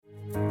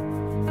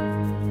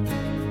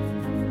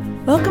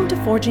Welcome to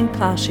Forging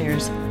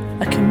Plowshares,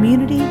 a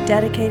community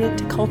dedicated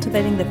to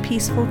cultivating the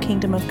peaceful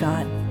kingdom of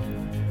God.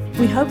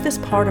 We hope this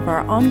part of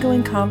our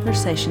ongoing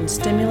conversation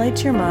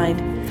stimulates your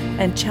mind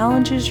and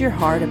challenges your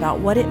heart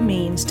about what it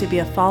means to be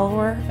a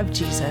follower of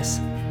Jesus.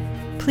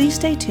 Please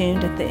stay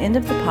tuned at the end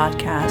of the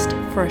podcast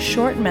for a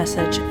short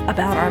message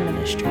about our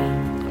ministry.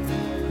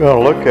 We're going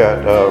to look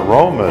at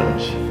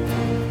Romans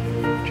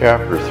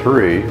chapter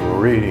 3. We're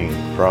reading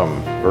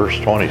from verse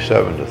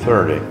 27 to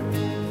 30.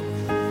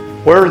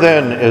 Where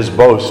then is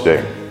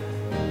boasting?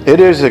 It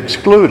is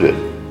excluded.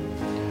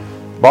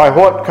 By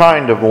what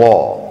kind of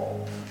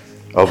law?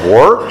 Of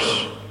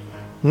works?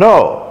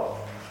 No,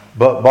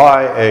 but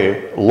by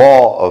a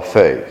law of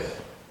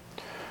faith.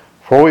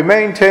 For we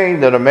maintain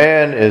that a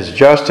man is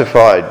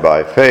justified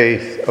by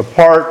faith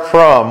apart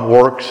from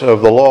works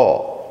of the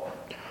law.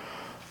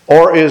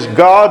 Or is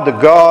God the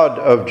God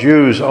of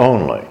Jews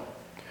only?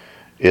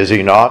 Is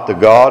he not the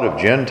God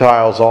of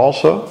Gentiles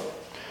also?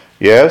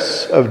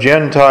 Yes, of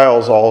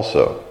Gentiles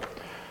also.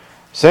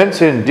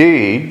 Since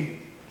indeed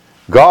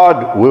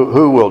God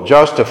who will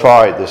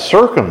justify the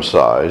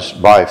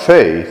circumcised by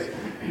faith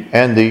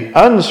and the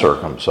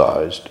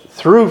uncircumcised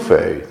through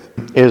faith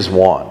is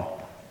one.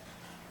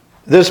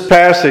 This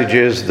passage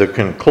is the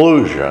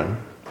conclusion,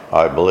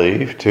 I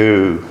believe,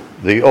 to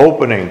the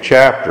opening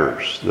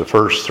chapters, the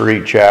first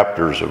 3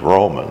 chapters of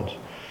Romans,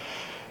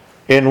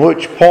 in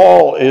which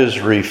Paul is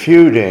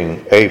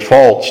refuting a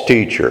false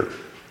teacher.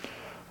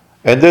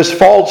 And this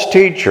false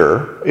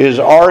teacher is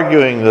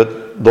arguing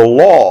that the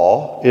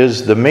law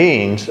is the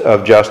means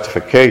of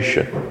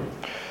justification.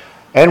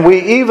 And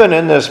we even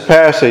in this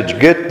passage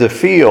get the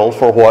feel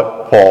for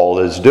what Paul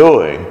is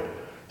doing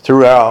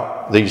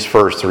throughout these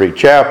first 3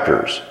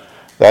 chapters.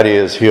 That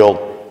is,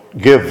 he'll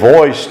give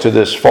voice to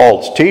this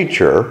false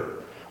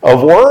teacher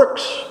of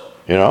works,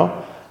 In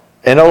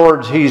other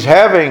words, he's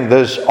having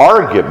this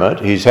argument,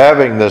 he's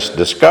having this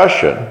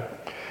discussion,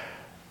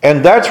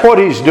 and that's what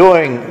he's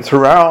doing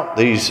throughout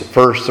these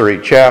first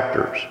 3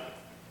 chapters.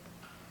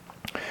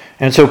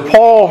 And so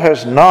Paul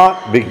has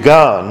not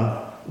begun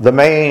the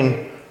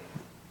main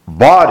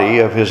body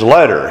of his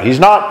letter. He's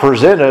not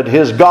presented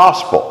his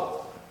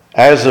gospel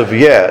as of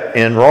yet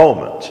in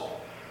Romans.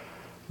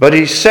 But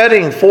he's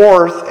setting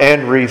forth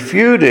and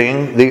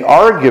refuting the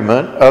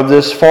argument of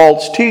this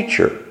false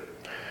teacher.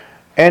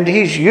 And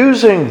he's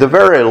using the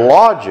very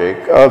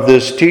logic of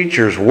this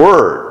teacher's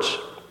words.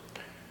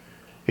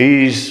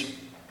 He's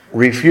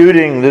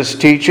refuting this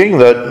teaching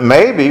that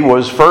maybe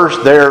was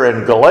first there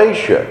in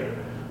Galatia.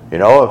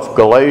 If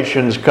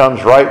Galatians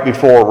comes right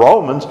before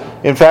Romans,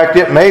 in fact,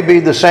 it may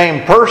be the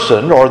same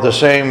person or the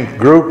same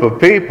group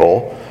of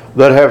people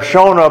that have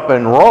shown up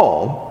in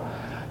Rome.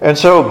 And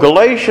so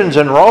Galatians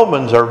and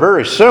Romans are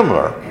very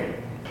similar.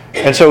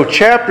 And so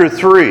chapter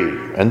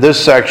 3, and this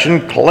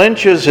section,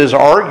 clinches his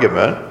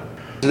argument.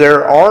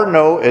 There are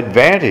no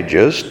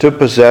advantages to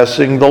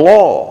possessing the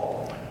law.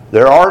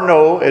 There are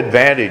no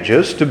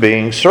advantages to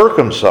being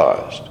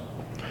circumcised,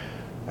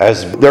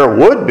 as there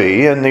would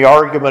be in the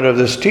argument of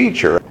this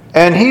teacher.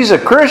 And he's a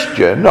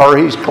Christian, or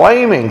he's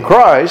claiming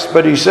Christ,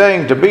 but he's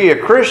saying to be a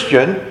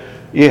Christian,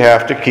 you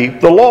have to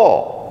keep the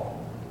law.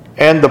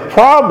 And the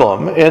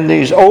problem in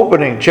these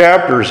opening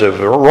chapters of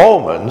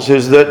Romans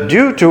is that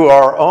due to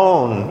our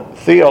own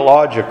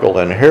theological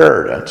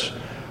inheritance,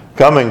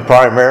 coming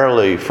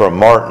primarily from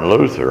Martin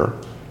Luther,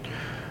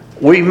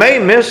 we may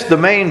miss the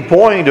main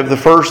point of the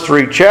first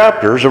 3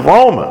 chapters of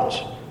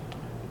Romans,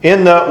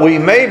 in that we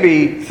may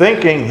be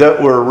thinking that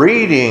we're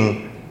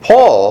reading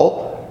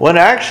Paul when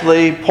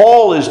actually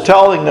Paul is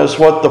telling us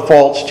what the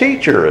false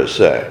teacher is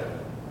saying.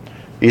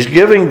 He's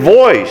giving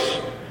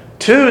voice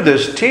to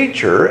this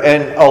teacher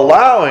and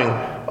allowing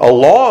a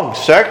long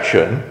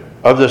section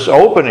of this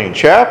opening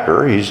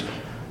chapter. He's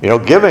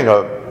giving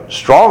a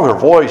stronger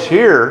voice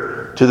here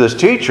to this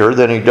teacher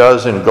than he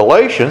does in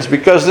Galatians,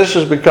 because this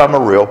has become a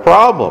real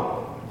problem.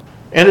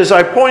 And as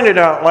I pointed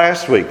out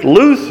last week,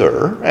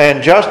 Luther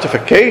and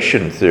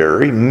justification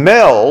theory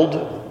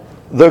meld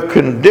the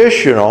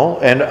conditional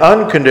and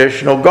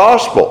unconditional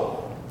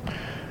gospel.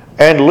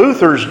 And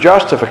Luther's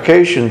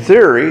justification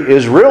theory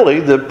is really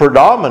the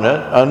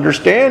predominant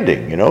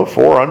understanding,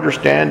 for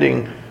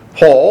understanding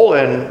Paul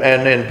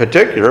and in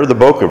particular the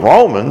book of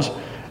Romans,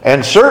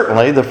 and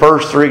certainly the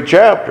first 3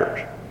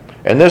 chapters.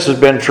 And this has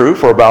been true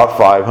for about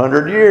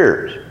 500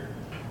 years.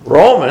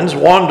 Romans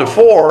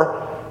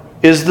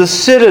 1-4 is the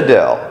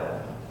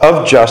citadel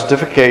of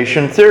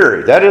justification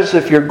theory. That is,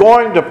 if you're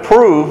going to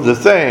prove the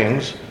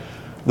things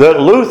that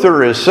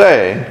Luther is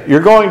saying, you're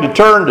going to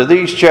turn to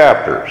these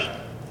chapters,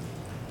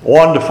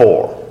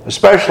 1-4,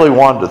 especially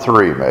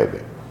 1-3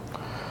 maybe,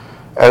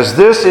 as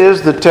this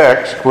is the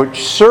text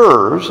which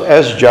serves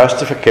as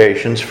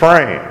justification's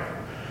frame.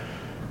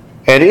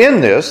 And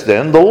in this,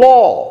 then, the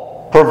law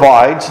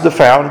provides the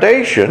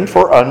foundation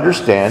for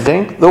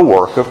understanding the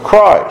work of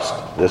Christ.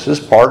 This is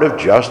part of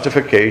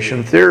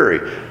justification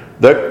theory,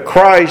 that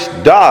Christ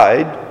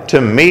died to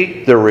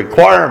meet the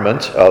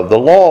requirements of the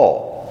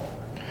law.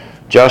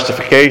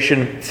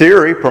 Justification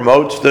theory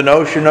promotes the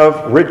notion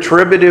of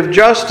retributive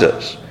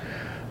justice,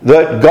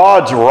 that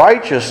God's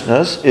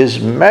righteousness is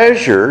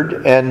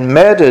measured and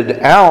meted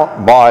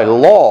out by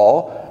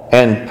law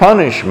and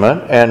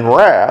punishment and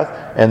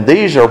wrath, and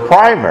these are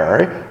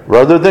primary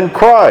rather than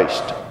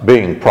Christ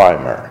being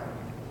primary.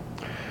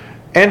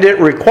 And it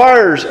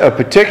requires a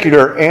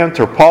particular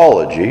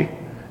anthropology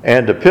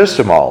and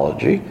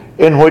epistemology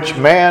in which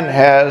man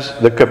has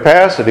the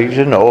capacity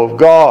to know of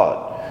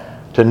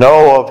God, to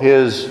know of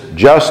His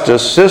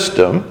justice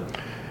system,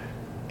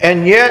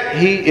 and yet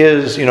he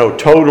is,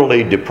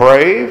 totally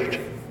depraved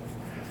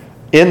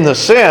in the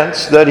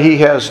sense that he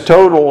has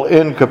total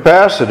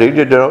incapacity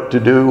to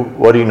do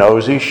what he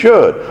knows he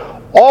should.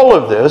 All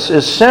of this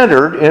is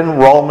centered in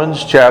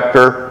Romans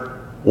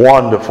chapter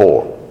 1 to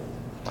 4.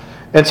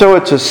 And so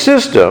it's a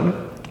system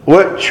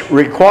which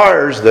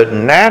requires that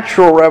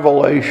natural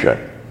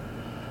revelation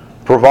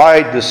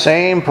provide the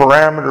same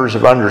parameters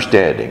of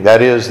understanding.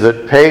 That is,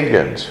 that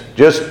pagans,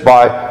 just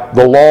by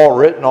the law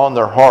written on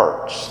their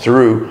hearts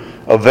through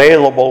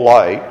available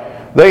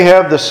light, they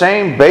have the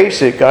same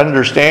basic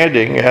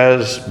understanding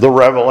as the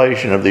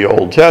revelation of the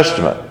Old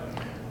Testament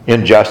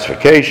in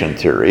justification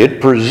theory. It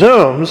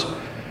presumes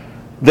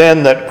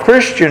then that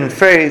Christian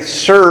faith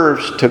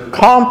serves to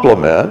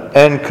complement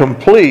and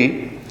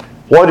complete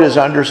what is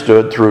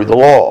understood through the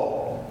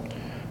law.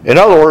 In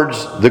other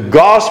words, the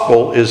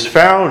gospel is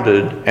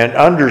founded and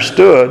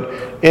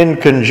understood in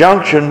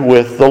conjunction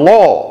with the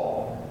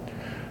law,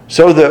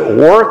 so that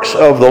works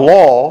of the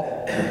law,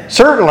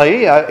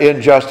 certainly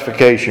in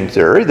justification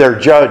theory, they're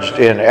judged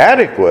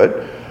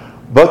inadequate,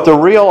 but the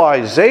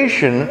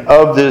realization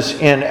of this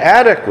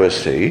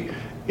inadequacy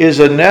is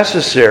a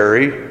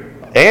necessary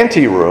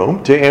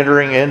anteroom to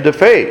entering into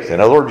faith. In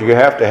other words, you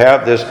have to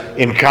have this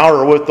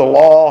encounter with the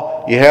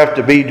law. You have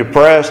to be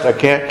depressed, I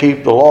can't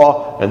keep the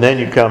law, and then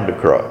you come to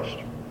Christ.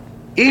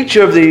 Each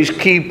of these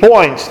key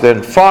points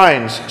then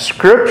finds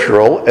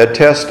scriptural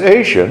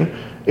attestation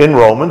in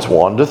Romans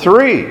 1 to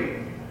 3.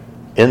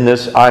 In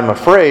this, I'm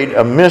afraid,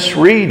 a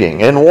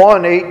misreading. In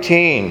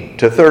 1:18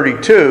 to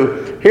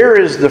 32, here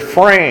is the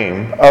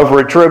frame of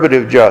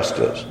retributive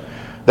justice.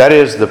 That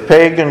is, the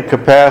pagan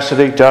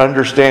capacity to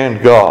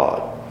understand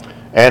God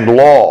and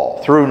law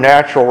through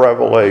natural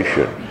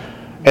revelation.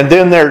 And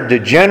then their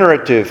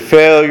degenerative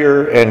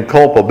failure and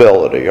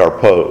culpability are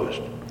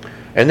posed.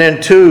 And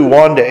then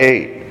 1 to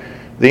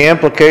 8, the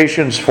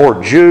implications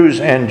for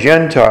Jews and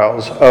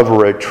Gentiles of a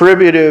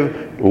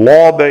retributive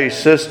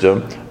law-based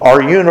system are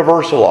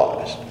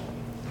universalized.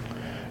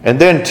 And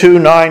then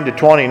 9 to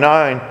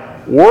 29,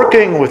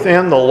 working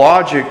within the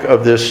logic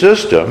of this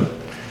system,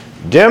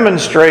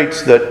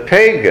 demonstrates that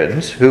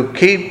pagans who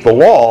keep the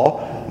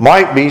law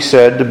might be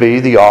said to be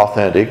the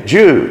authentic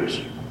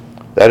Jews.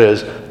 That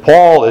is,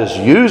 Paul is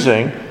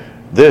using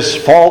this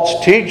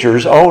false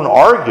teacher's own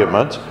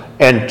arguments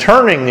and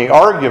turning the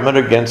argument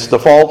against the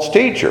false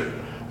teacher,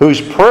 who's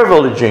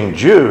privileging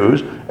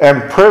Jews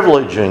and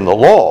privileging the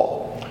law.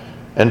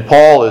 And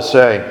Paul is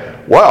saying,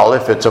 well,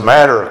 if it's a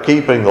matter of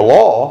keeping the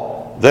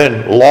law,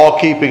 then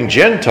law-keeping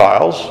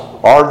Gentiles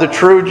are the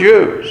true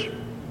Jews.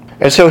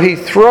 And so he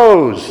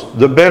throws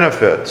the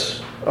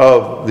benefits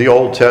of the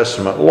Old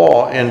Testament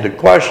law into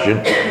question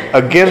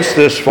against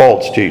this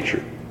false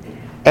teacher.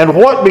 And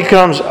what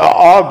becomes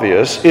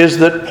obvious is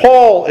that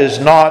Paul is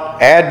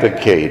not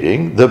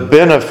advocating the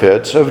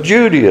benefits of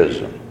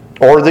Judaism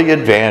or the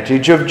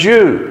advantage of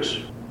Jews,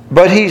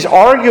 but he's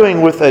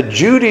arguing with a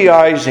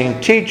Judaizing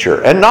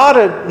teacher, and not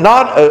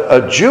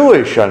a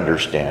Jewish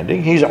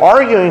understanding. He's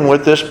arguing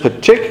with this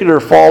particular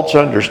false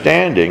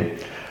understanding,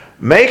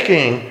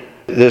 making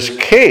this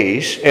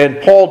case, and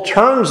Paul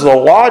turns the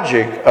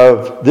logic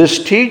of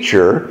this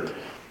teacher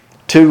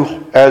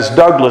to, as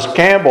Douglas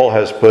Campbell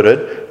has put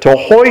it, to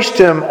hoist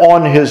him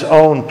on his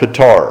own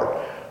petard.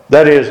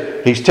 That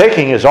is, he's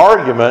taking his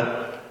argument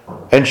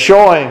and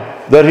showing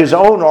that his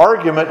own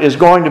argument is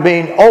going to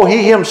mean,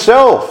 he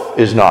himself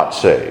is not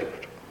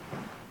saved.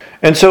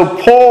 And so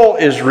Paul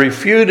is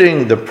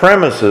refuting the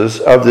premises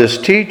of this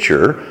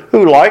teacher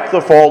who, like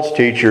the false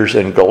teachers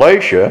in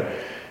Galatia,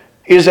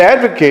 is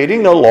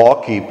advocating a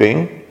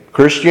law-keeping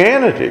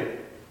Christianity.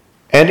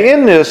 And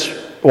in this,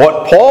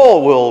 what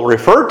Paul will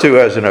refer to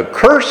as an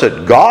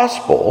accursed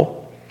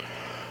gospel,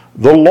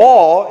 the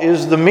law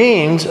is the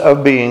means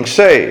of being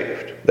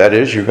saved. That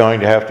is, you're going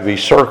to have to be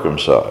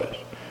circumcised.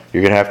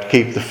 You're going to have to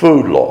keep the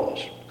food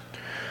laws.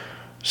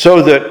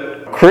 So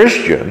that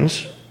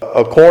Christians,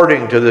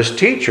 according to this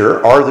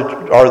teacher,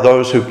 are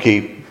those who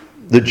keep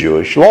the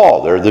Jewish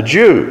law. They're the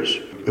Jews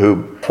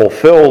who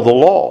fulfill the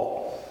law.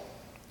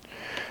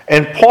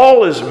 And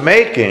Paul is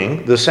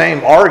making the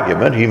same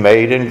argument he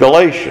made in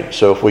Galatians.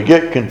 So if we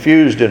get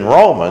confused in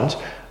Romans,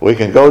 we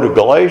can go to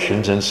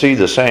Galatians and see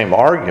the same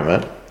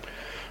argument.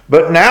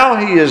 But now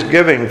he is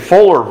giving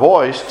fuller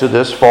voice to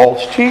this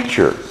false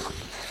teacher,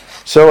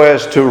 so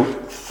as to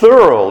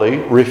thoroughly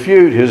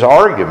refute his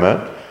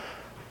argument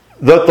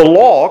that the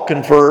law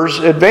confers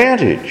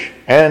advantage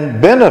and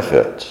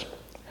benefits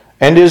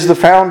and is the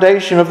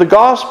foundation of the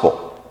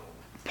gospel.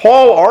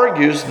 Paul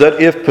argues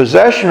that if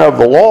possession of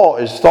the law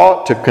is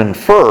thought to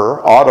confer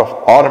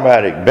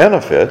automatic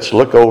benefits,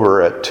 look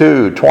over at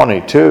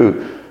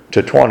 2:22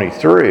 to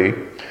 23,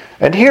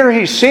 and here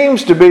he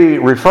seems to be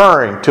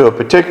referring to a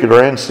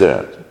particular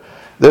incident.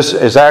 This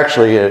is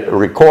actually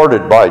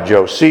recorded by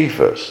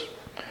Josephus.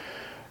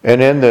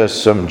 And in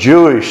this, some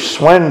Jewish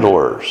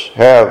swindlers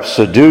have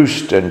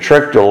seduced and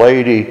tricked a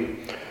lady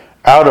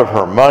out of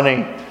her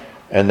money,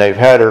 and they've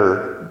had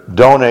her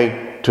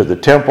donate to the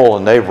temple,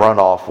 and they've run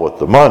off with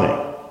the money.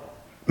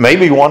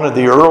 Maybe one of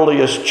the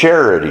earliest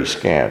charity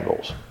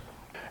scandals.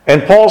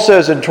 And Paul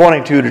says in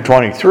 22 to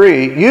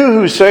 23, you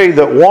who say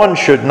that one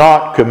should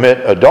not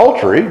commit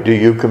adultery, do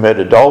you commit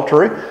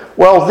adultery?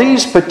 Well,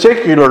 these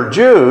particular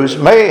Jews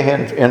may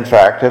in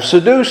fact have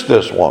seduced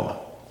this woman.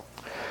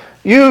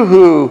 You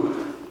who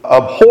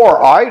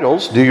abhor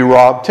idols, do you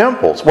rob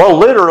temples? Well,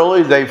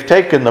 literally, they've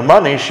taken the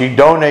money she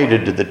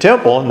donated to the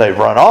temple and they've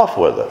run off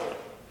with it.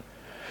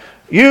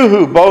 You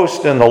who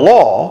boast in the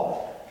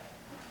law,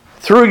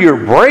 through your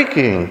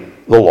breaking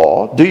the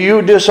law, do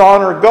you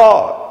dishonor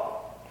God?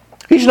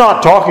 He's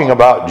not talking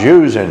about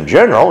Jews in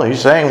general.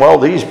 He's saying, well,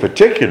 these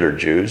particular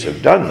Jews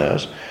have done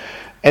this.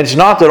 And it's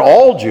not that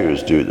all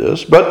Jews do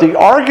this, but the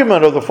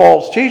argument of the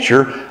false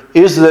teacher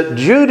is that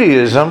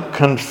Judaism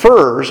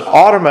confers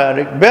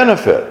automatic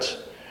benefits.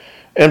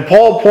 And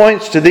Paul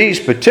points to these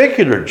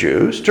particular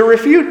Jews to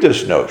refute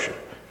this notion.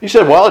 He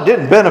said, well, it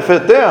didn't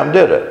benefit them,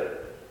 did it?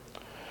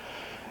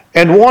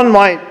 And one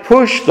might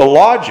push the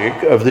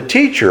logic of the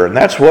teacher, and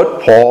that's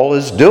what Paul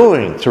is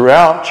doing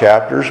throughout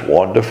chapters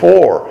 1 to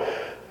 4.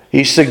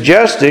 He's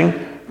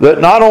suggesting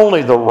that not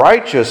only the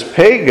righteous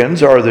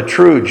pagans are the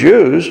true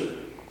Jews,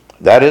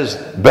 that is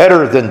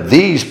better than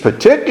these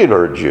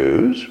particular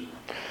Jews,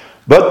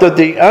 but that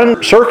the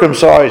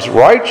uncircumcised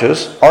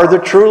righteous are the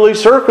truly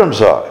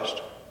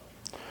circumcised,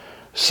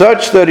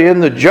 such that in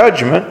the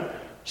judgment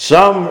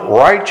some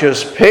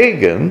righteous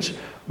pagans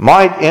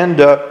might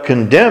end up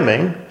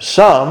condemning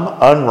some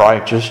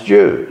unrighteous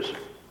Jews.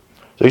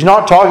 So he's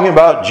not talking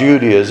about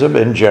Judaism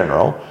in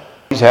general.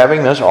 He's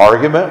having this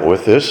argument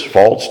with this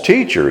false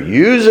teacher,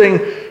 using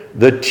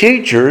the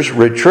teacher's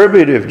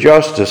retributive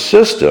justice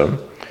system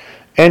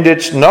and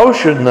its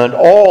notion that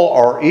all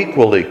are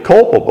equally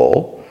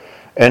culpable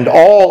and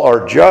all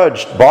are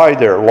judged by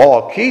their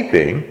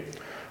law-keeping.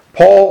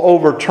 Paul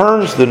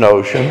overturns the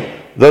notion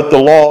that the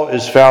law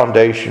is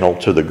foundational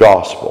to the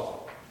gospel,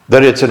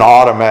 that it's an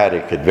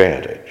automatic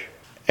advantage,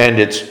 and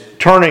it's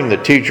turning the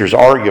teacher's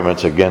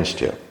arguments against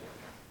him.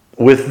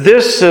 With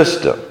this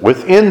system,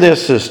 within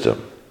this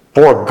system,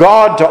 for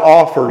God to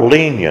offer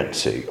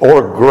leniency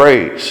or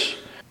grace,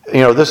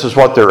 this is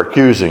what they're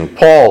accusing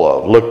Paul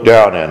of. Look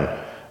down in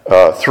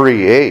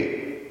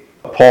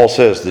 3:8. Paul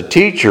says the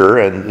teacher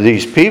and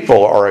these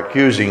people are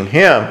accusing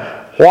him.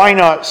 Why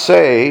not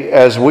say,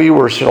 as we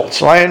were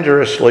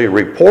slanderously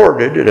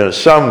reported, and as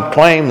some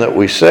claim that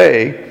we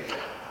say,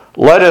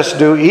 let us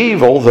do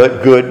evil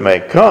that good may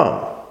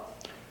come.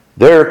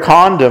 Their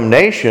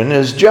condemnation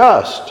is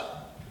just.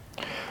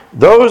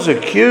 Those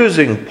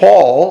accusing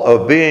Paul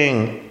of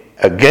being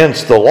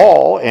against the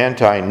law,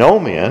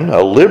 antinomian,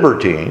 a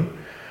libertine,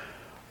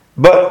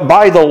 but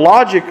by the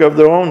logic of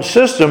their own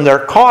system, they're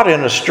caught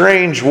in a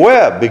strange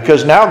web,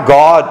 because now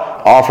God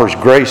offers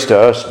grace to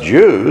us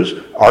Jews,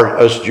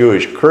 us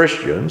Jewish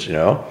Christians,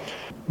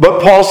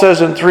 But Paul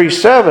says in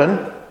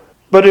 3:7,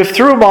 but if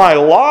through my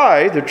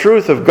lie the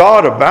truth of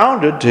God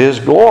abounded to his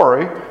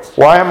glory,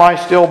 why am I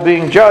still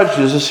being judged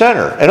as a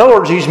sinner? In other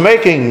words, he's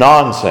making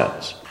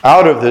nonsense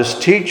out of this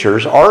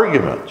teacher's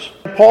arguments.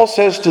 Paul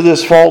says to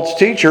this false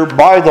teacher,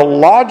 by the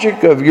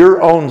logic of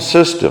your own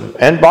system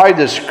and by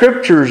the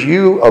scriptures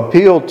you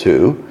appeal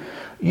to,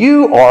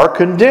 you are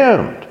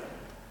condemned.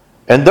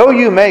 And though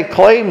you may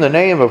claim the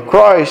name of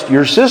Christ,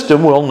 your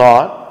system will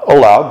not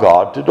allow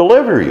God to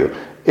deliver you.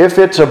 If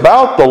it's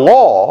about the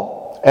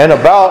law and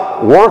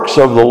about works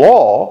of the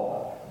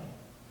law,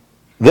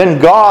 then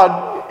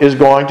God is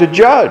going to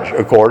judge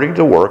according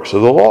to works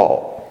of the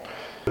law.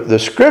 The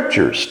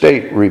scriptures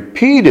state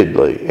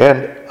repeatedly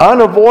and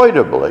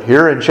unavoidably,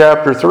 here in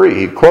chapter 3,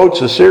 he quotes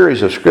a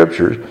series of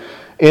scriptures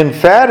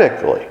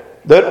emphatically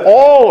that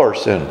all are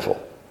sinful,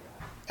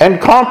 and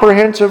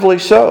comprehensively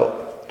so.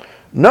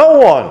 No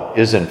one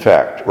is in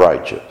fact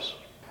righteous.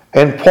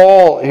 And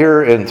Paul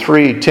here in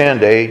 3:10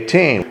 to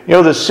 18,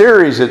 the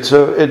series,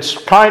 it's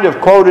kind of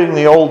quoting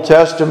the Old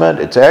Testament,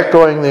 it's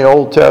echoing the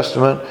Old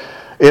Testament.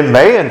 It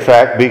may in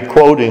fact be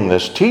quoting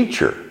this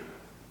teacher,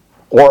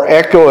 or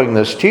echoing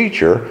this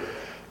teacher,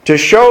 to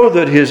show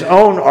that his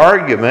own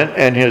argument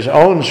and his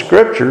own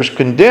scriptures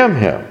condemn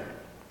him.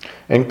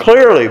 And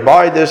clearly,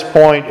 by this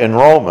point in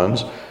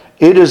Romans,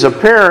 it is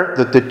apparent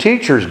that the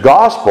teacher's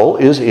gospel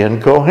is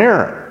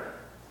incoherent.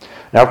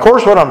 Now, of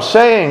course, what I'm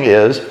saying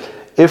is,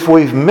 if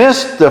we've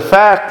missed the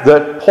fact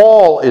that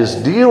Paul is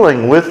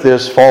dealing with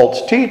this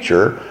false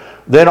teacher,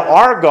 then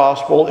our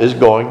gospel is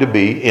going to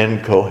be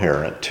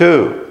incoherent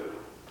too.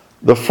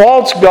 The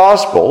false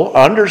gospel,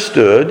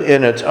 understood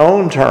in its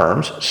own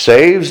terms,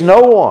 saves no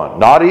one,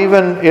 not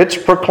even its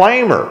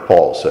proclaimer,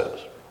 Paul says.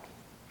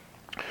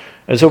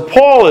 And so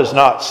Paul is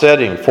not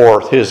setting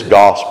forth his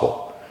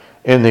gospel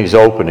in these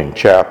opening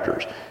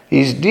chapters.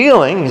 He's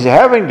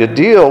having to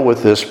deal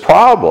with this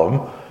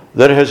problem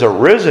that has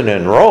arisen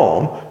in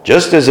Rome,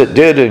 just as it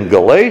did in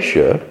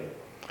Galatia,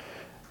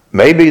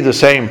 maybe the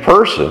same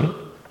person,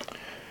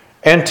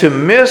 and to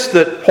miss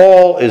that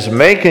Paul is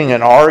making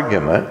an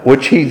argument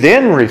which he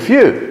then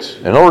refutes.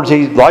 In other words,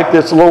 he's like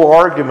this little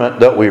argument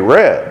that we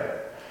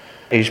read.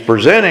 He's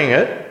presenting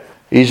it,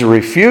 he's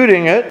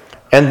refuting it,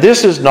 and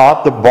this is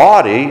not the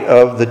body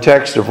of the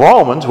text of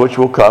Romans, which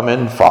will come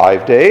in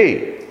 5 to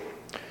 8.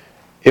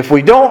 If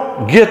we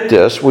don't get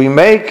this, we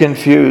may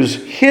confuse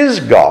his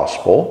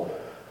gospel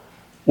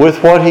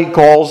with what he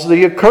calls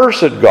the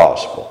accursed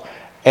gospel.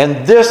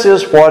 And this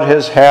is what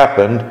has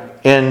happened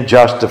in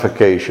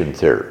justification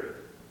theory.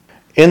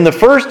 In the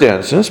first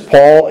instance,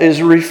 Paul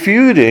is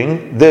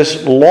refuting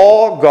this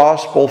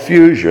law-gospel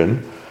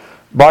fusion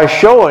by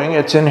showing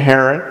its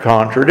inherent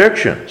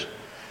contradictions.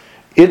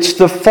 It's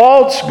the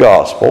false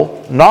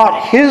gospel,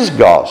 not his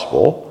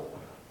gospel,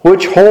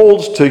 which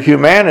holds to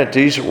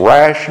humanity's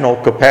rational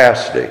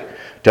capacity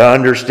to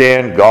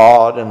understand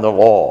God and the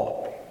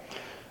law.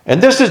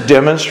 And this is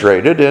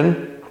demonstrated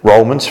in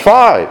Romans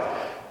 5.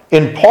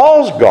 In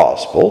Paul's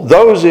gospel,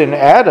 those in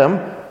Adam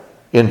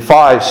in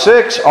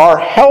 5:6 are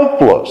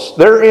helpless.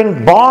 They're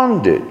in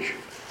bondage.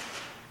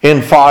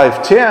 In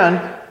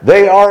 5:10,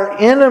 they are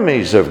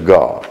enemies of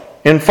God.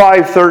 In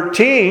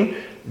 5:13,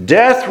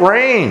 death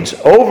reigns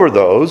over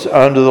those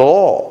under the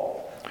law.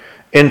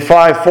 In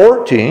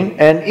 5:14,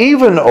 and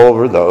even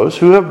over those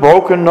who have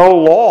broken no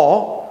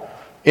law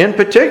in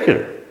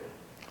particular.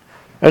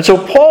 And so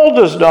Paul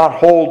does not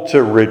hold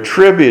to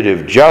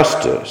retributive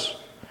justice.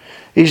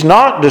 He's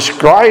not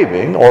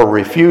describing or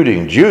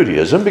refuting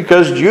Judaism,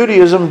 because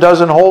Judaism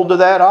doesn't hold to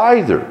that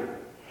either.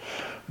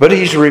 But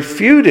he's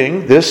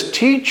refuting this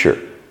teacher.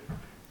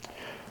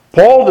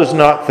 Paul does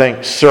not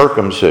think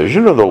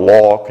circumcision or the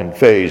law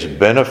conveys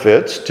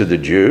benefits to the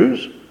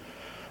Jews.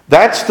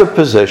 That's the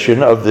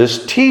position of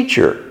this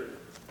teacher.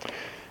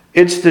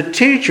 It's the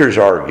teacher's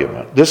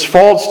argument, this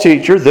false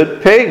teacher,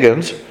 that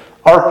pagans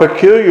are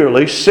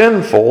peculiarly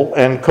sinful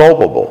and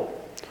culpable,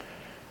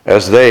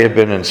 as they have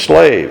been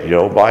enslaved,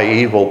 by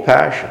evil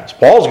passions.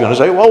 Paul's going to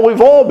say, well,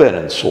 we've all been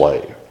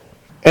enslaved.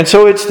 And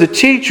so it's the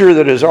teacher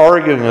that is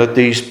arguing that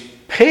these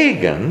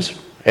pagans,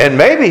 and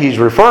maybe he's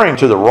referring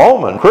to the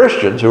Roman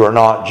Christians who are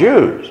not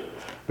Jews,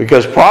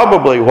 because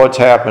probably what's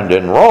happened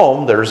in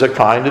Rome, there's a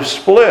kind of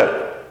split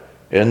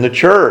in the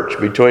church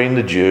between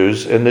the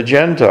Jews and the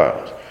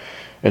Gentiles.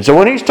 And so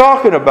when he's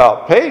talking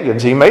about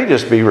pagans, he may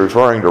just be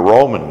referring to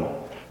Roman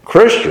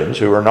Christians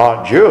who are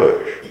not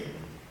Jewish.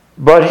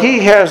 But he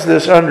has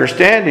this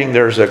understanding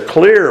there's a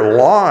clear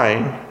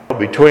line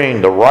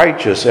between the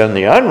righteous and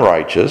the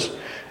unrighteous,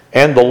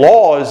 and the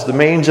law is the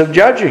means of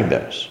judging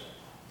this.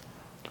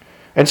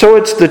 And so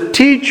it's the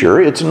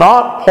teacher, it's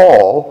not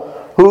Paul,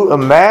 who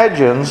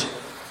imagines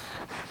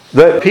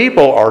that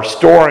people are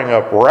storing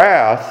up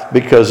wrath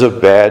because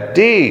of bad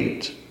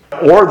deeds,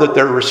 or that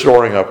they're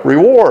storing up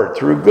reward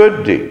through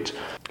good deeds.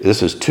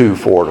 This is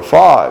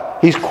 2:4-5.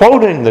 He's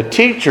quoting the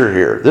teacher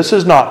here. This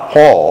is not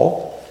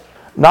Paul.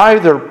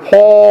 Neither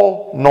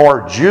Paul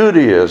nor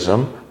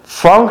Judaism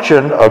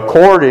function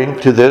according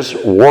to this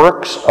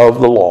works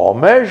of the law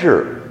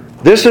measure.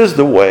 This is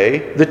the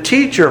way the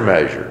teacher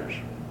measures.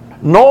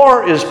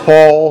 Nor is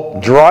Paul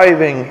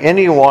driving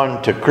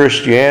anyone to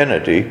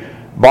Christianity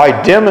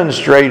by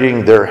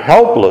demonstrating their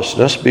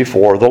helplessness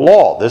before the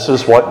law. This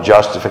is what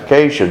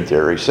justification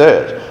theory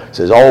says. It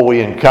says,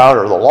 we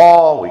encounter the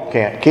law, we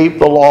can't keep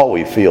the law,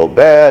 we feel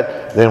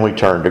bad, then we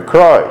turn to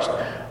Christ.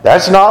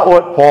 That's not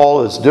what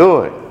Paul is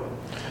doing.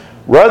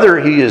 Rather,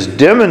 he is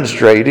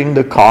demonstrating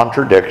the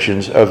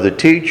contradictions of the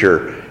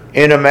teacher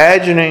in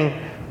imagining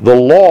the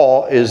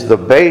law is the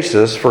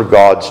basis for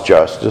God's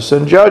justice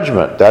and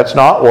judgment. That's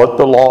not what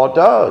the law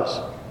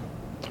does.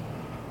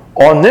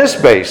 On this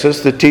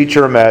basis, the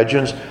teacher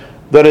imagines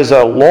that as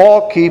a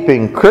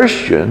law-keeping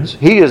Christian,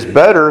 he is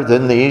better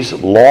than these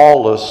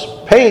lawless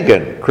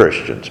pagan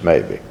Christians,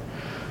 maybe.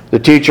 The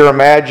teacher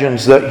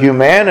imagines that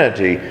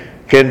humanity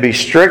can be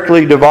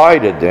strictly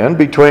divided then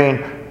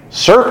between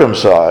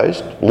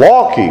circumcised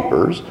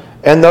law-keepers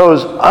and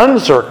those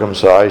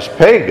uncircumcised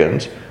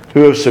pagans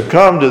who have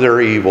succumbed to their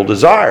evil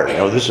desire.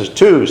 This is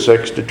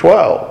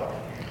 2:6-12.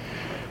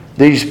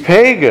 These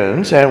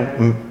pagans,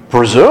 and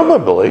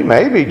presumably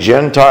maybe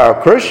Gentile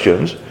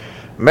Christians,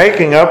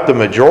 making up the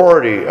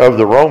majority of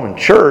the Roman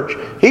church,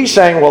 he's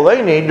saying,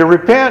 they need to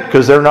repent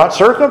because they're not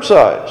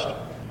circumcised,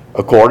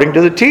 according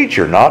to the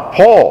teacher, not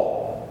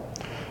Paul.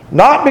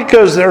 Not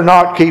because they're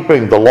not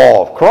keeping the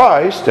law of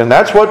Christ, and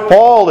that's what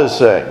Paul is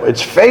saying.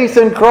 It's faith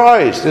in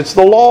Christ. It's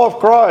the law of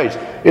Christ.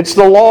 It's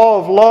the law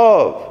of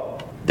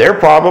love. They're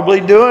probably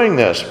doing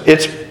this.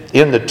 It's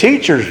in the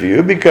teacher's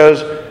view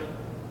because,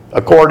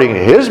 according to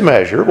his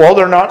measure,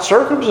 they're not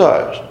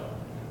circumcised.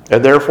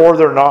 And therefore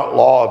they're not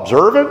law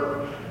observant.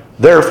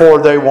 Therefore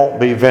they won't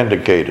be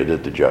vindicated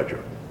at the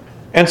judgment.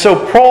 And so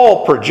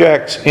Paul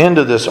projects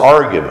into this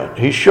argument.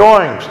 He's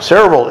showing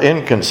several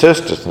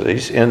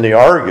inconsistencies in the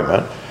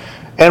argument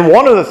And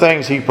one of the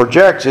things he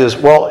projects is,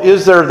 well,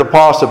 is there the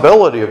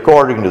possibility,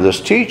 according to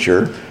this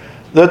teacher,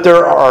 that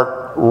there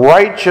are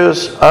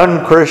righteous,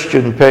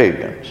 unchristian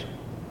pagans?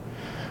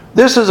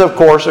 This is, of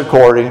course,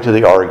 according to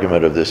the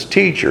argument of this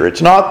teacher.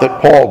 It's not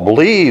that Paul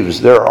believes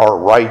there are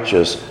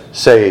righteous,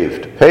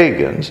 saved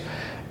pagans.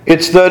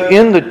 It's that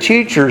in the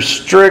teacher's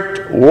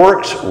strict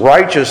works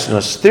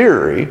righteousness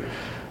theory,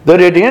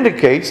 that it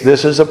indicates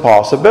this is a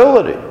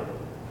possibility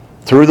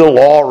through the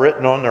law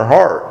written on their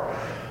heart.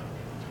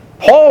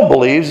 Paul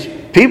believes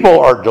people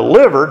are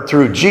delivered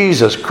through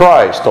Jesus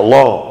Christ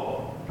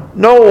alone.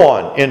 No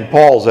one in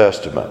Paul's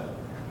estimate,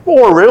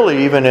 or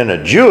really even in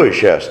a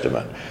Jewish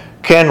estimate,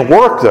 can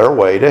work their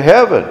way to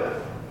heaven.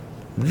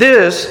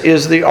 This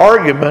is the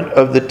argument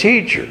of the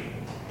teacher.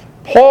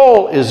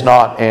 Paul is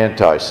not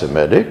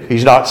anti-Semitic.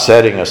 He's not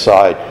setting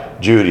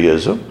aside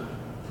Judaism,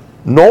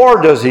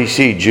 nor does he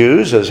see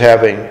Jews as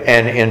having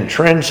an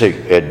intrinsic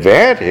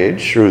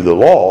advantage through the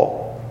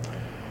law.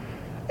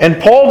 And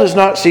Paul does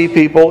not see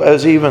people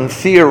as even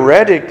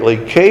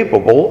theoretically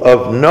capable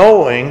of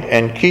knowing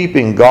and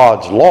keeping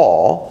God's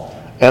law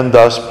and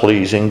thus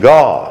pleasing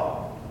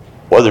God,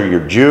 whether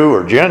you're Jew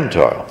or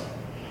Gentile.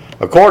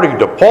 According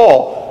to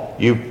Paul,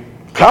 you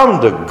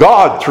come to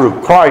God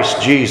through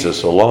Christ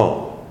Jesus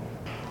alone.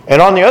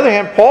 And on the other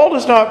hand, Paul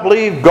does not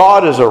believe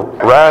God is a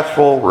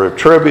wrathful,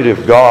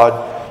 retributive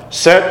God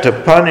set to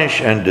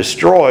punish and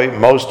destroy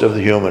most of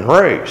the human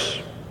race.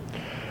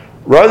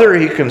 Rather,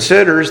 he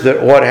considers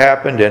that what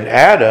happened in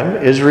Adam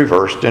is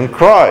reversed in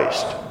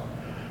Christ.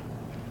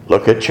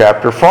 Look at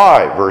chapter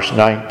 5, verse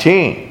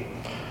 19.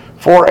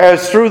 For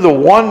as through the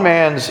one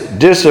man's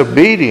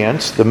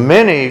disobedience the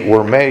many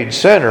were made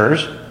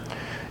sinners,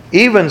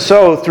 even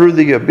so through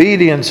the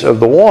obedience of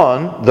the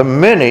one the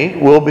many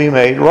will be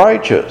made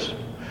righteous.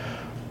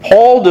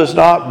 Paul does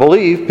not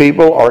believe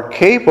people are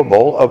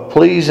capable of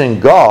pleasing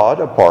God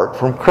apart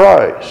from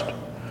Christ.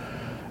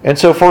 And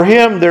so for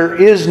him,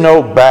 there is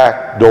no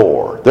back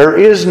door. There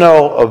is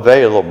no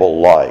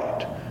available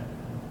light.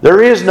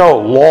 There is no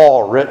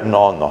law written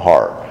on the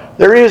heart.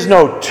 There is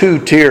no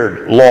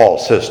two-tiered law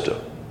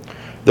system.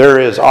 There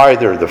is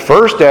either the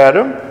first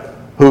Adam,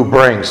 who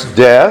brings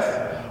death,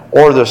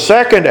 or the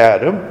second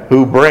Adam,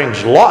 who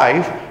brings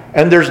life,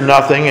 and there's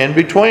nothing in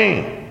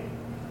between.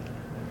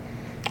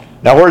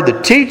 Now, where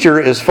the teacher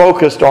is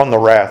focused on the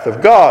wrath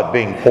of God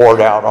being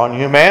poured out on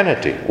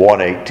humanity,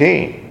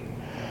 1:18.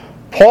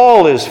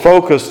 Paul is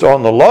focused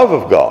on the love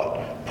of God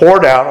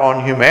poured out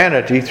on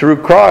humanity through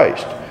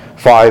Christ,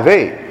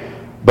 5:8.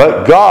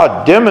 But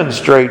God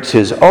demonstrates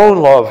his own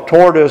love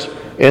toward us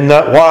in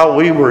that while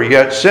we were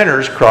yet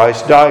sinners,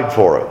 Christ died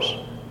for us.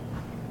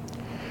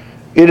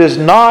 It is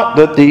not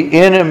that the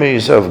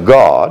enemies of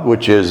God,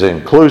 which is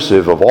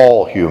inclusive of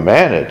all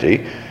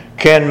humanity,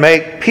 can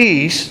make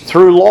peace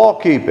through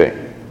law-keeping.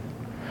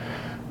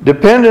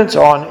 Dependence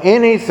on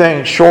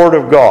anything short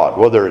of God,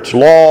 whether it's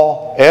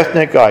law,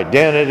 ethnic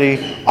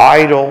identity,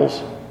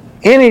 idols,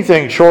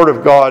 anything short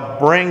of God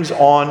brings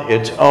on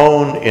its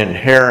own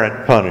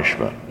inherent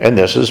punishment. And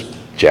this is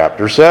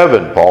chapter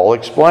 7. Paul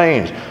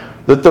explains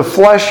that the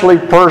fleshly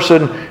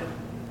person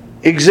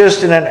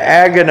exists in an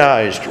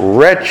agonized,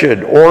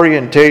 wretched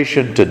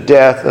orientation to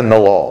death and the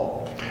law.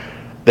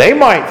 They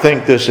might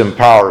think this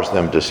empowers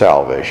them to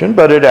salvation,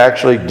 but it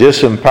actually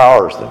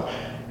disempowers them.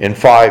 In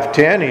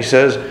 5:10, he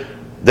says,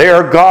 they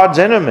are God's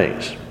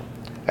enemies.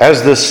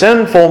 As the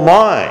sinful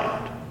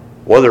mind,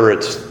 whether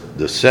it's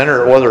the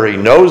sinner, whether he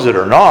knows it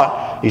or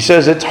not, he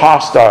says it's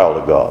hostile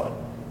to God.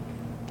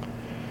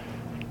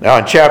 Now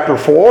in chapter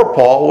 4,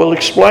 Paul will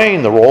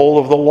explain the role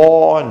of the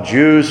law and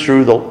Jews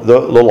through the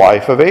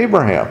life of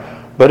Abraham.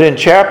 But in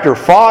chapter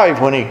 5,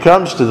 when he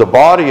comes to the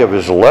body of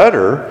his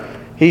letter,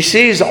 he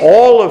sees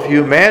all of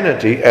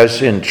humanity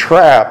as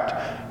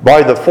entrapped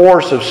by the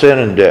force of sin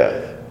and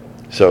death.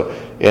 So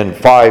in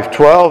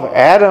 5:12,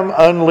 Adam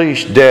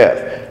unleashed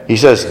death. He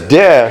says,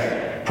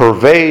 death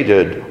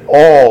pervaded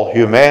all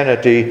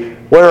humanity,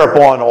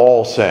 whereupon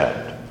all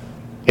sinned.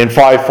 In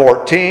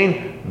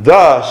 5:14,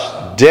 thus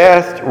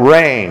death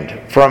reigned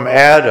from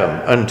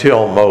Adam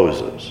until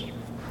Moses.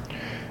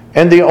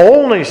 And the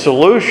only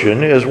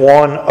solution is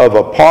one of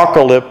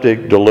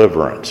apocalyptic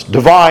deliverance,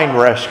 divine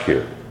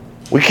rescue.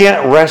 We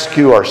can't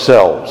rescue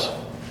ourselves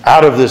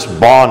out of this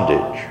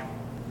bondage.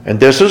 And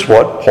this is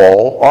what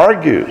Paul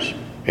argues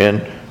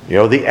in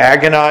the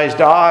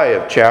agonized eye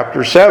of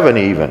chapter 7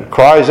 even.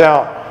 Cries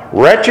out,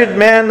 wretched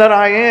man that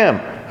I am,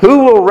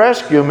 who will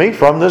rescue me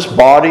from this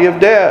body of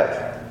death?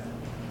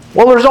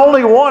 Well, there's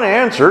only one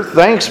answer.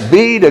 Thanks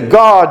be to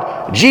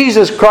God.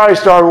 Jesus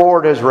Christ our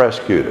Lord has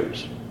rescued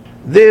us.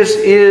 This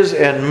is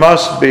and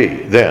must be,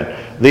 then,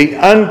 the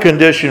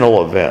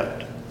unconditional event.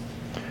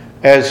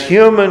 As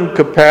human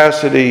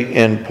capacity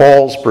in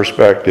Paul's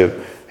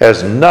perspective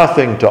has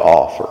nothing to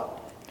offer.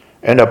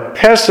 And a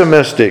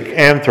pessimistic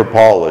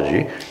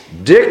anthropology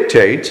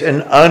dictates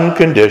an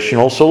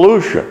unconditional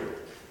solution.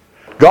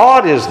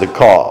 God is the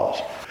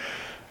cause.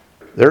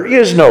 There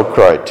is no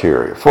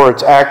criteria for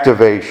its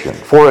activation,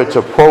 for its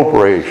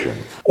appropriation,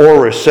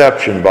 or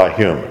reception by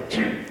humans.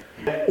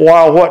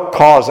 while what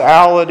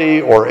causality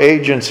or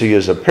agency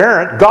is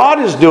apparent, God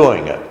is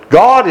doing it.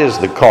 God is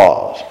the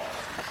cause.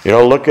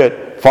 Look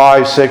at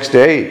 5, 6 to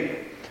 8.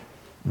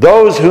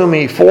 Those whom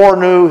he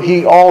foreknew,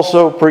 he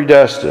also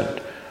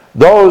predestined.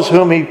 Those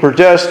whom he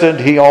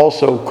predestined, he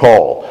also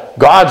called.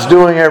 God's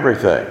doing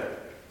everything.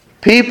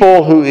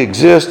 People who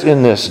exist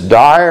in this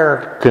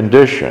dire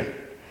condition,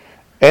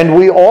 and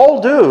we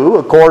all do,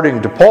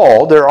 according to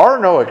Paul, there are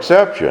no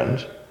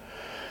exceptions,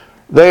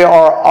 they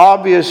are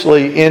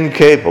obviously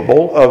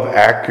incapable of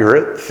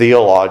accurate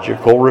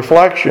theological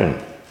reflection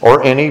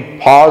or any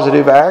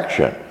positive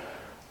action.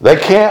 They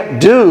can't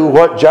do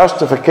what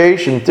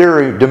justification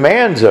theory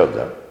demands of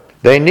them.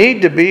 They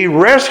need to be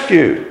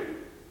rescued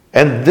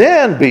and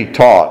then be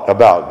taught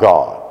about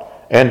God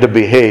and to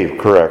behave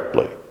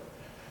correctly.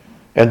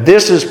 And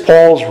this is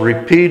Paul's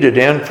repeated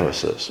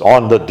emphasis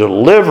on the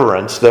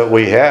deliverance that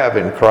we have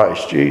in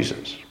Christ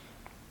Jesus.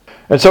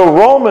 And so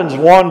Romans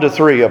 1 to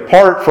 3,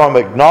 apart from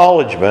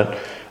acknowledgement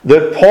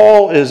that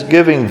Paul is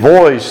giving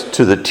voice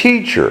to the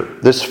teacher,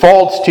 this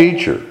false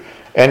teacher,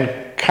 and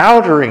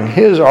countering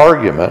his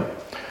argument,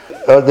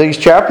 these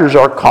chapters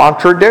are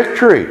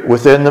contradictory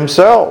within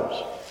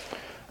themselves.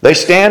 They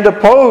stand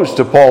opposed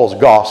to Paul's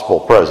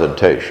gospel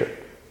presentation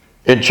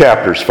in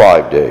chapters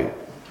 5 to 8.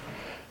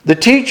 The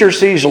teacher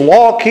sees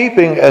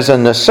law-keeping as a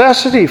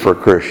necessity for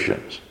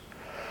Christians.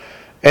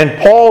 And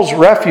Paul's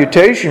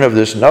refutation of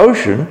this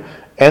notion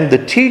and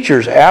the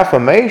teacher's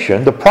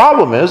affirmation, the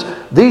problem is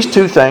these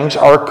two things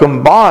are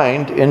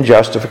combined in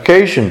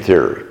justification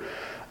theory,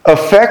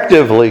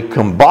 effectively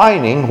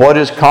combining what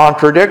is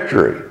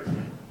contradictory.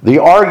 The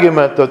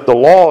argument that the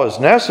law is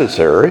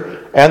necessary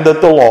and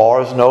that the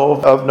law is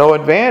of no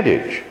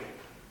advantage.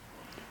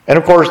 And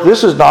of course,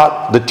 this is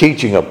not the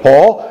teaching of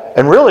Paul,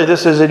 and really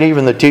this isn't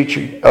even the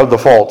teaching of the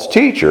false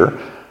teacher,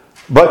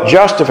 but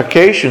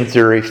justification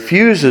theory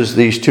fuses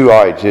these two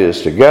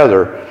ideas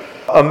together,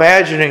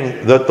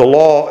 imagining that the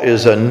law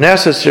is a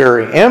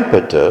necessary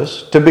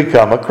impetus to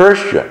become a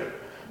Christian.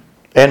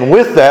 And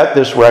with that,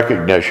 this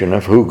recognition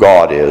of who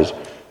God is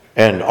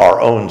and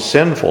our own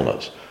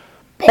sinfulness.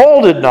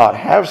 Paul did not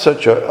have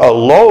such a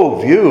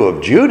low view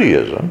of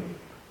Judaism,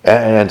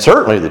 and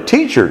certainly the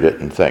teacher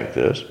didn't think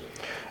this.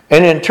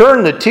 And in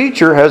turn, the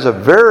teacher has a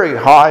very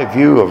high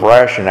view of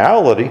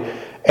rationality,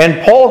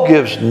 and Paul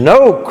gives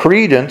no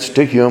credence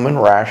to human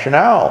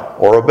rationale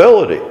or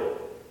ability.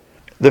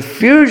 The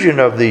fusion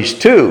of these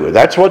two,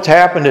 that's what's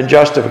happened in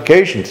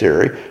justification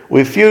theory.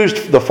 We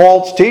fused the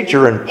false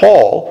teacher and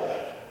Paul,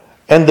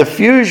 and the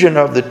fusion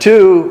of the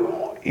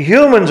two,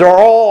 humans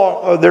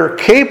they're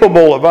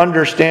capable of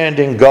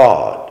understanding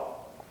God.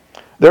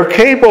 They're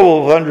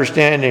capable of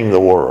understanding the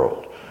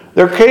world.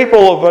 They're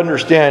capable of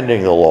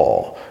understanding the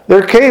law.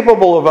 They're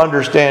capable of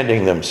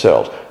understanding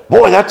themselves.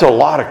 Boy, that's a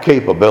lot of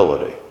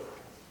capability.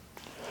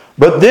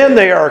 But then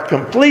they are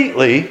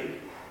completely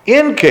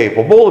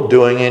incapable of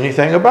doing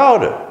anything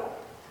about it.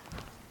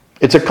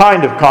 It's a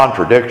kind of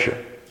contradiction.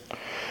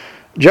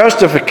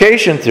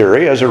 Justification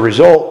theory, as a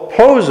result,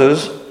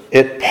 posits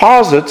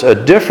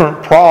a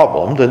different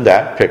problem than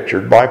that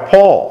pictured by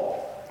Paul.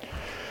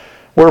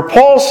 Where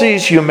Paul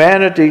sees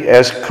humanity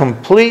as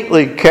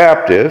completely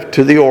captive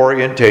to the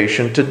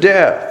orientation to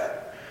death,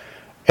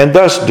 and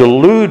thus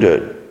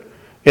deluded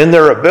in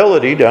their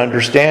ability to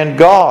understand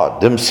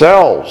God,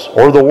 themselves,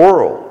 or the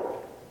world.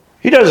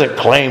 He doesn't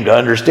claim to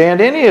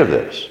understand any of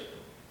this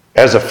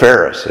as a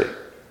Pharisee.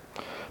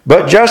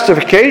 But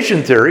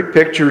justification theory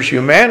pictures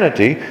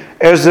humanity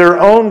as their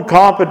own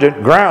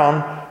competent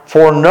ground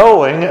for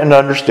knowing and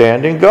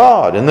understanding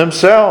God and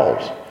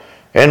themselves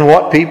and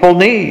what people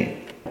need.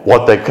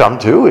 What they come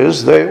to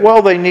is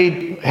they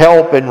need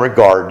help in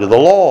regard to the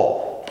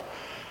law.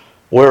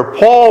 Where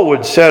Paul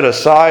would set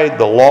aside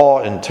the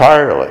law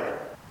entirely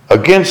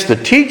against the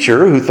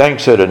teacher who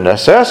thinks it a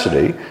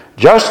necessity,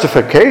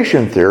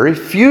 justification theory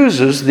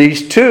fuses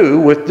these two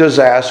with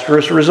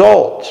disastrous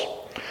results.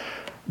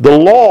 The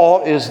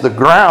law is the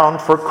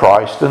ground for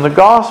Christ and the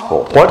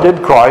gospel. What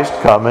did Christ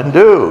come and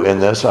do in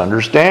this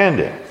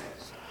understanding?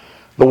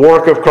 The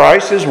work of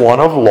Christ is one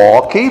of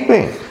law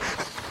keeping,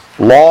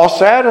 law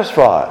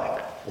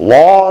satisfying,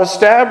 law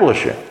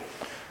establishing,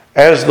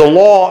 as the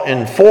law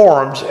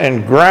informs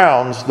and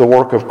grounds the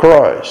work of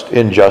Christ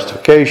in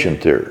justification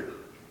theory.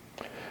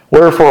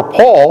 Wherefore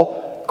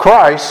Paul,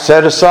 Christ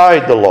set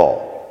aside the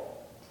law.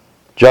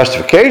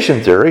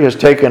 Justification theory has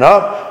taken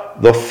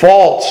up the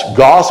false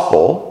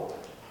gospel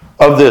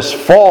of this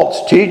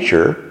false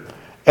teacher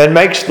and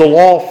makes the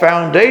law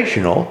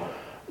foundational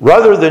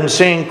rather than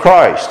seeing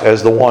Christ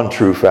as the one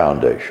true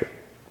foundation.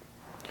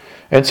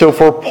 And so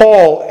for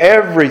Paul,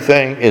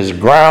 everything is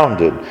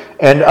grounded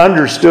and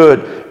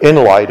understood in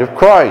light of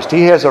Christ.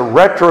 He has a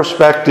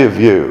retrospective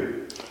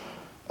view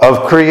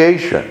of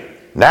creation.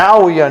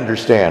 Now we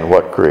understand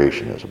what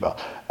creation is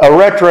about. A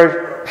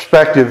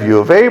retrospective view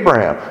of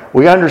Abraham.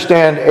 We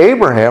understand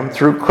Abraham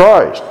through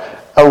Christ.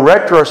 A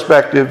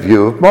retrospective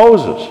view of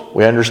Moses.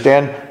 We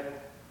understand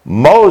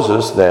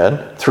Moses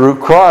then through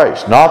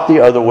Christ, not the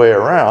other way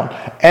around,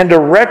 and a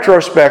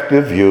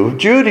retrospective view of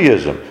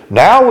Judaism.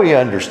 Now we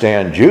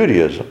understand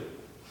Judaism.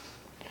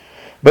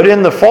 But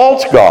in the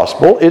false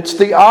gospel, it's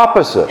the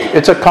opposite.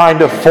 It's a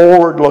kind of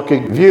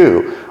forward-looking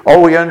view.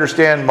 Oh, we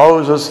understand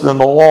Moses and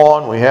the law,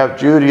 and we have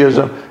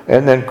Judaism,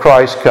 and then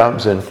Christ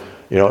comes and,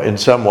 in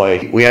some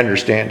way, we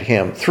understand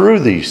him through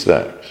these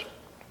things.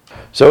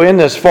 So in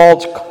this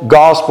false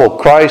gospel,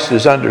 Christ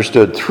is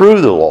understood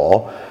through the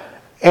law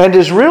and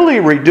is really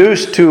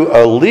reduced to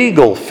a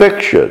legal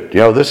fiction.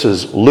 This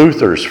is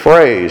Luther's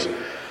phrase,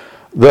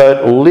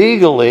 that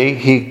legally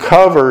he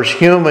covers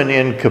human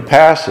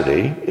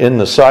incapacity in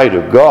the sight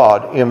of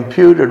God,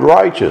 imputed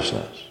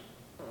righteousness.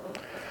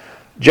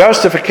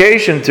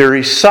 Justification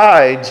theory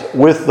sides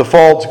with the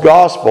false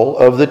gospel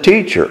of the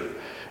teacher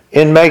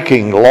in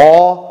making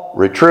law,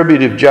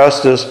 retributive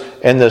justice,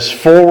 and this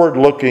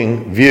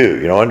forward-looking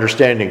view,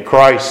 understanding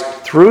Christ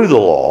through the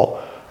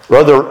law,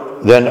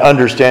 rather than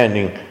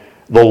understanding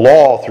the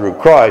law through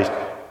Christ.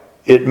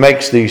 It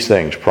makes these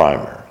things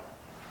primary.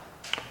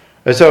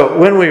 And so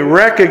when we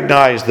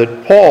recognize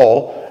that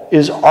Paul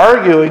is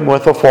arguing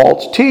with a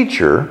false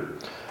teacher,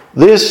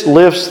 this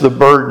lifts the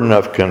burden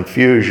of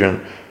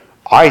confusion,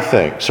 I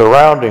think,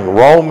 surrounding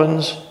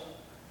Romans,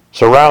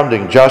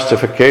 surrounding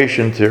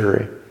justification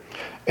theory.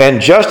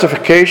 And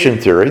justification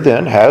theory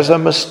then has a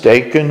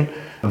mistaken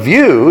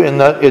view in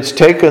that it's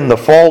taken the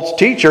false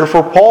teacher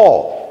for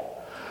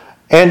Paul.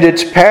 And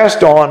it's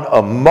passed on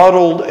a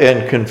muddled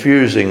and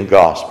confusing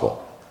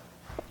gospel.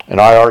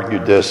 And I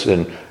argued this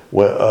a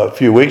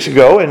few weeks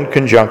ago in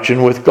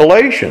conjunction with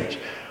Galatians.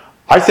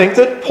 I think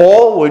that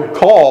Paul would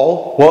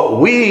call what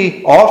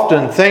we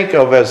often think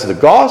of as the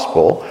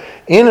gospel,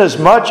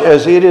 inasmuch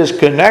as it is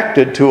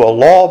connected to a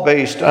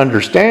law-based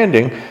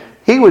understanding,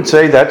 he would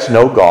say that's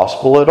no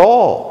gospel at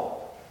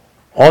all.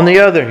 On the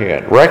other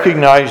hand,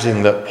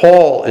 recognizing that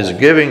Paul is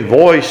giving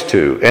voice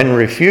to and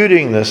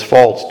refuting this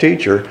false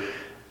teacher,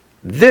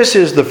 this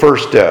is the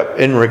first step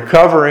in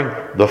recovering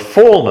the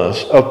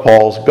fullness of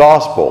Paul's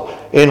gospel,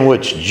 in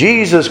which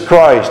Jesus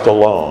Christ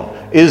alone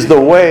is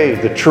the way,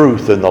 the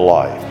truth, and the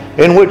life,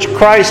 in which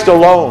Christ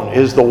alone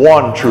is the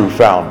one true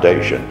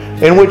foundation,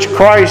 in which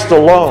Christ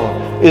alone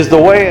is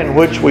the way in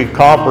which we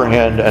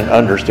comprehend and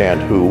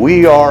understand who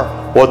we are,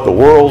 what the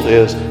world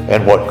is,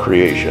 and what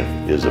creation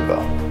is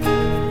about.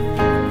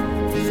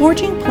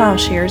 Forging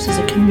Plowshares is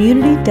a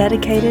community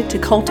dedicated to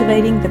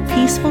cultivating the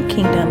peaceful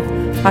kingdom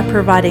by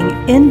providing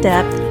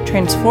in-depth,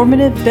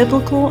 transformative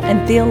biblical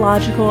and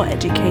theological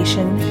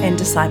education and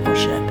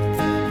discipleship.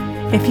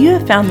 If you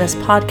have found this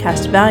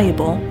podcast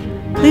valuable,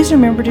 please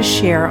remember to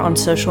share on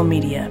social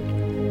media.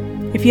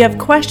 If you have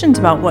questions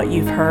about what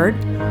you've heard,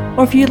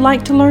 or if you'd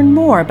like to learn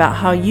more about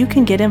how you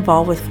can get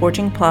involved with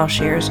Forging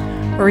Plowshares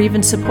or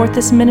even support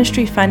this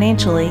ministry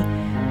financially,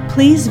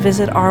 please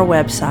visit our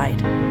website,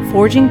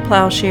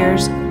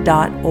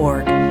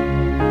 forgingplowshares.org.